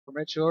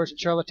From Redshores in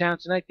Charlottetown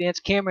tonight, Vance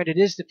Cameron, it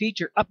is the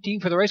feature. Up to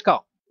you for the race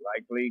call.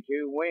 Likely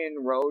to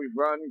win, Rose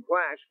Run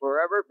Clash,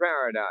 Forever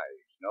Paradise.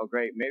 No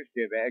Great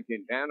Mischief,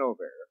 Atkins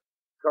Hanover.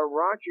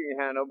 Karachi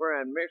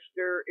Hanover and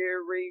Mr.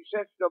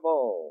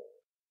 Irresistible.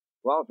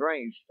 12th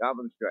race, top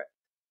of the stretch.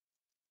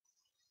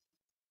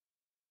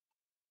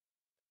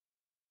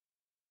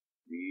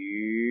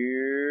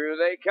 Here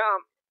they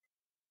come.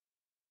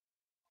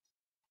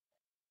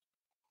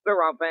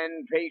 They're up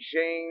and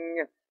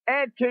pacing.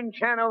 Atkins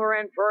Hanover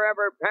and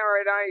Forever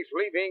Paradise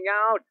leaping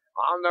out.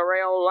 On the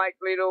rail,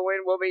 likely to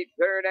win, will be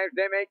third as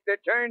they make the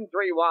turn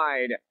 3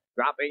 wide.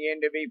 Dropping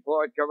in to be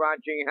fourth,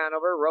 Karachi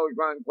Hanover, Rose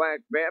Run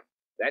Clash fifth.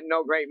 Then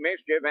No Great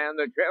Mischief and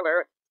the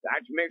trailer.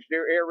 That's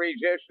Mr.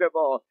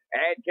 Irresistible.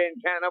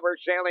 Atkins Hanover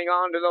sailing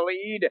on to the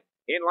lead.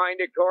 In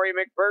line to Corey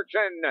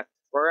McPherson.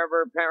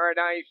 Forever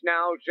Paradise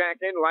now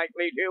second,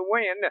 likely to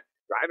win.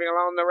 Driving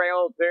along the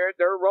rail third,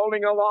 they're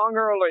rolling along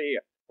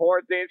early.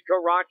 Fourth is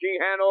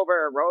Karachi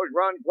Hanover, Rose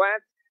Run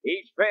Clash.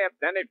 He's fifth,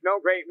 then it's No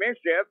Great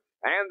Mischief.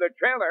 And the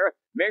trailer,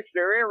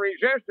 Mr.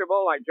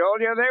 Irresistible. I told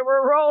you they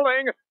were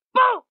rolling.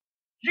 Boom!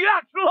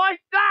 Just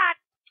like that!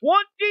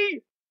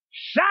 27-2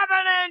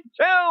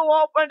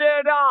 opened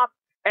it up.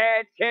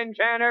 Atkins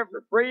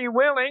Hanover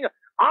freewheeling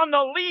on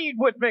the lead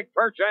with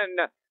McPherson.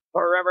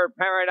 Forever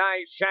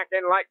Paradise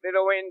second, likely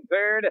to win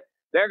third.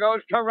 There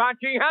goes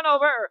Karachi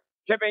Hanover.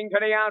 Tipping to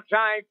the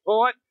outside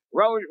fourth.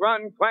 Rose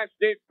Run Quest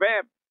is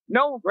fifth.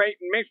 No Great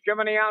Mischief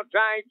on the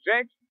outside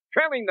sixth.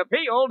 Trailing the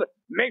field,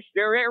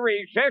 Mr.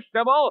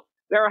 Irresistible.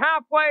 They're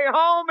halfway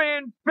home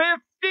in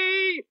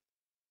 55-1.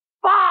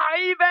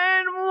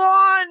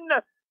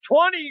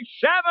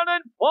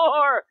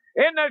 27-4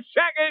 in the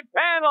second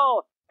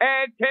panel.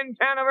 Atkins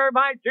Hanover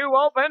by 2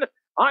 open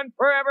on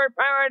Forever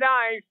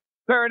Paradise.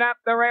 Third up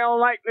the rail,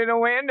 likely to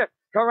win.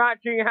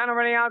 Karachi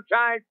Hanover the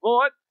outside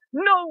fourth.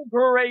 No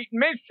Great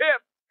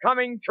Mischief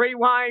coming 3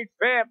 wide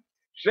fifth.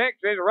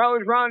 Sixth is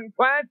Rose Run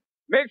Quest.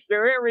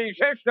 Mr.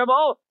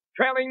 Irresistible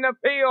trailing the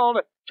field.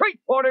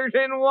 3/4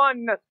 in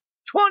 1.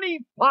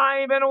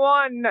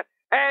 25-1.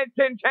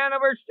 Atkins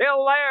Hanover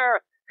still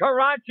there.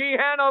 Karachi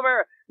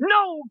Hanover.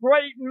 No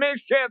Great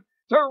Mischief.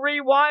 3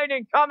 wide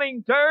and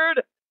coming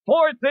third.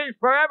 Fourth is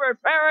Forever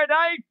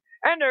Paradise.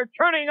 And they're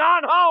turning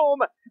on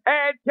home.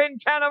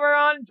 Atkins Hanover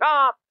on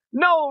top.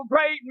 No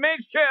Great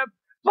Mischief.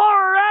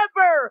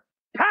 Forever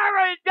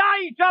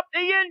Paradise up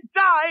the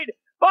inside.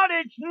 But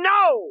it's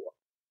No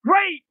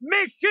Great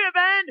Mischief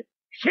and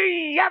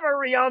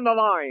Every on the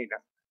line.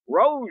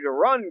 Rose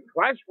Run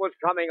Quest was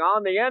coming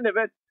on the end of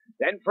it.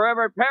 Then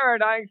Forever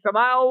Paradise to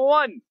mile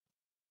 1.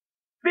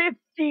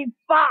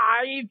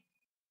 55-4.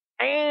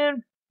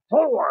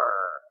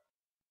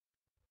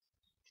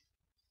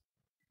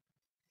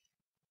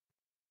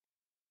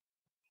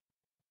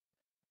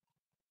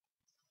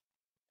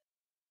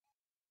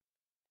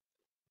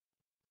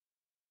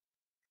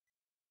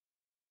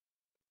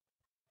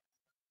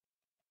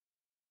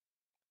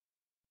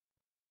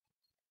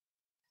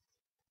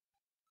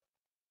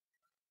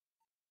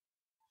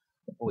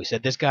 We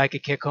said this guy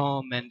could kick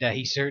home, and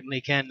he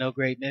certainly can. No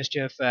Great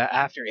Mischief.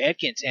 After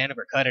Atkins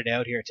Hanover cut it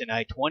out here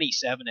tonight,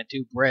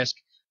 27-2 brisk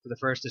for the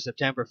 1st of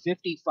September.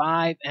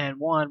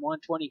 55-1,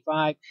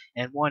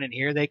 125-1, and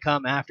here they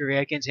come after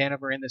Atkins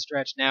Hanover in the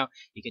stretch now.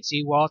 You can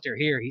see Walter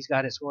here. He's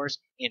got his horse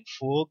in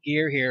full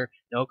gear here.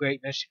 No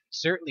Great Mischief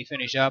certainly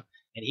finish up,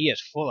 and he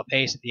is full of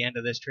pace at the end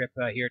of this trip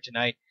here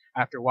tonight.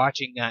 After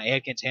watching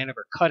Atkins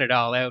Hanover cut it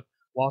all out,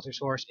 Walter's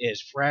horse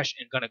is fresh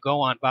and going to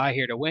go on by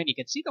here to win. You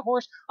can see the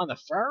horse on the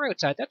far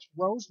outside. That's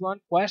Rose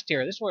Run Quest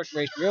here. This horse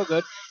raced real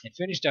good and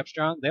finished up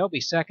strong. They'll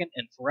be second,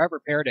 and Forever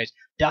Paradise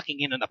ducking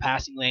in the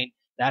passing lane.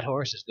 That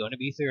horse is going to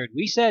be third.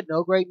 We said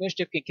No Great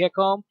Mischief can kick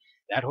home.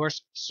 That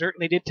horse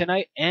certainly did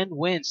tonight and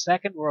wins.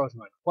 Second, Rose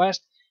Run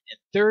Quest. And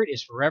third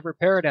is Forever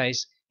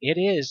Paradise. It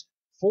is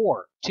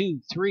 4,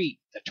 2, 3,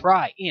 the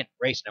try in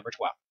race number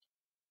 12.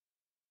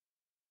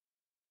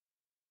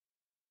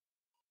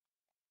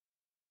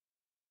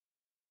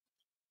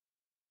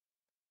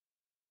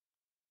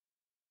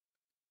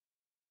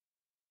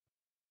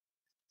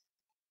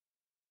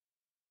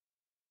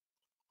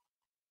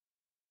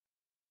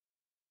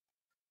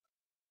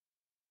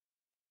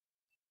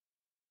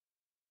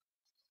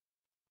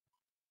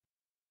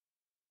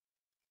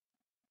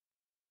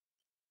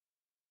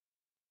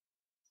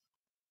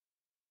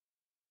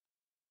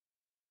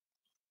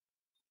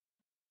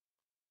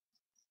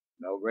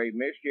 No Great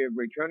Mischief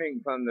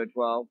returning from the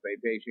 12th. A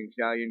pacing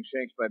stallion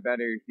 6 by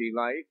Better's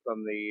Delight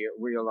from the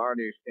Real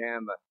Artist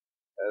Dam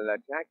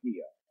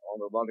Latakia. All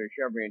the Walter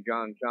Chevry and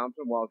John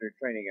Thompson. Walter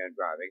training and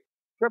driving.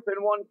 Trip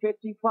in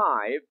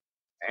 155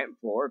 and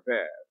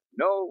 4/5.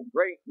 No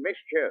Great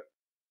Mischief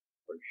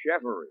for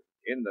Chevry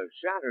in the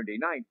Saturday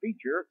night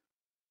feature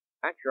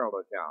at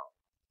Charlottetown.